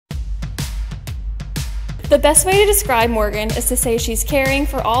The best way to describe Morgan is to say she's caring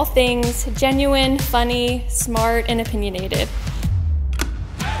for all things genuine, funny, smart, and opinionated.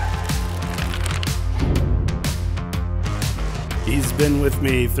 He's been with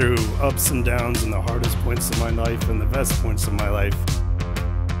me through ups and downs and the hardest points of my life and the best points of my life.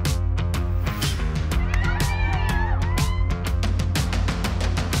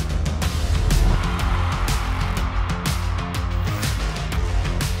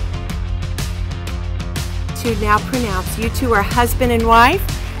 To now pronounce you two are husband and wife.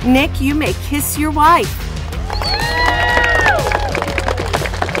 Nick, you may kiss your wife.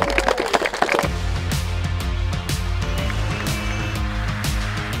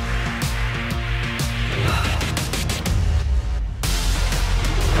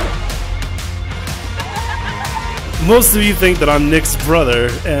 Most of you think that I'm Nick's brother,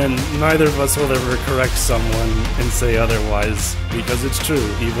 and neither of us will ever correct someone and say otherwise, because it's true,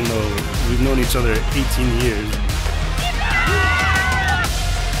 even though we've known each other 18 years.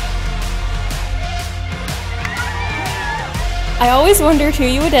 I always wondered who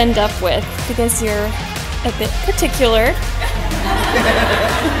you would end up with because you're a bit particular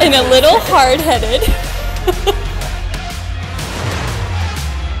and a little hard-headed.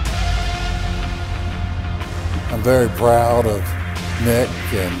 I'm very proud of Nick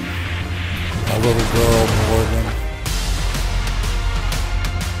and my little girl, Morgan.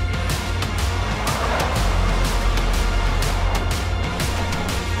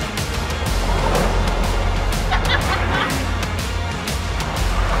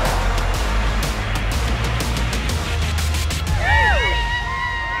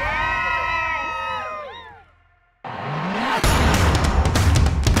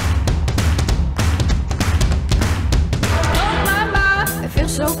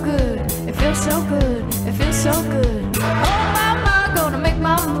 So good, it feels so good, it feels so good. Oh my, gonna make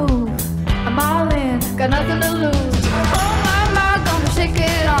my move. I'm all in, got nothing to lose. Oh my, gonna shake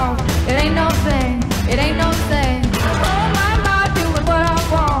it off. It ain't no thing, it ain't no thing. Oh my, doing what I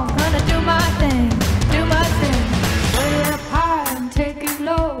want. Gonna do my thing, do my thing. Way up high and take it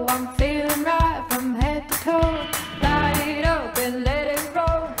low. I'm feeling right from head to toe.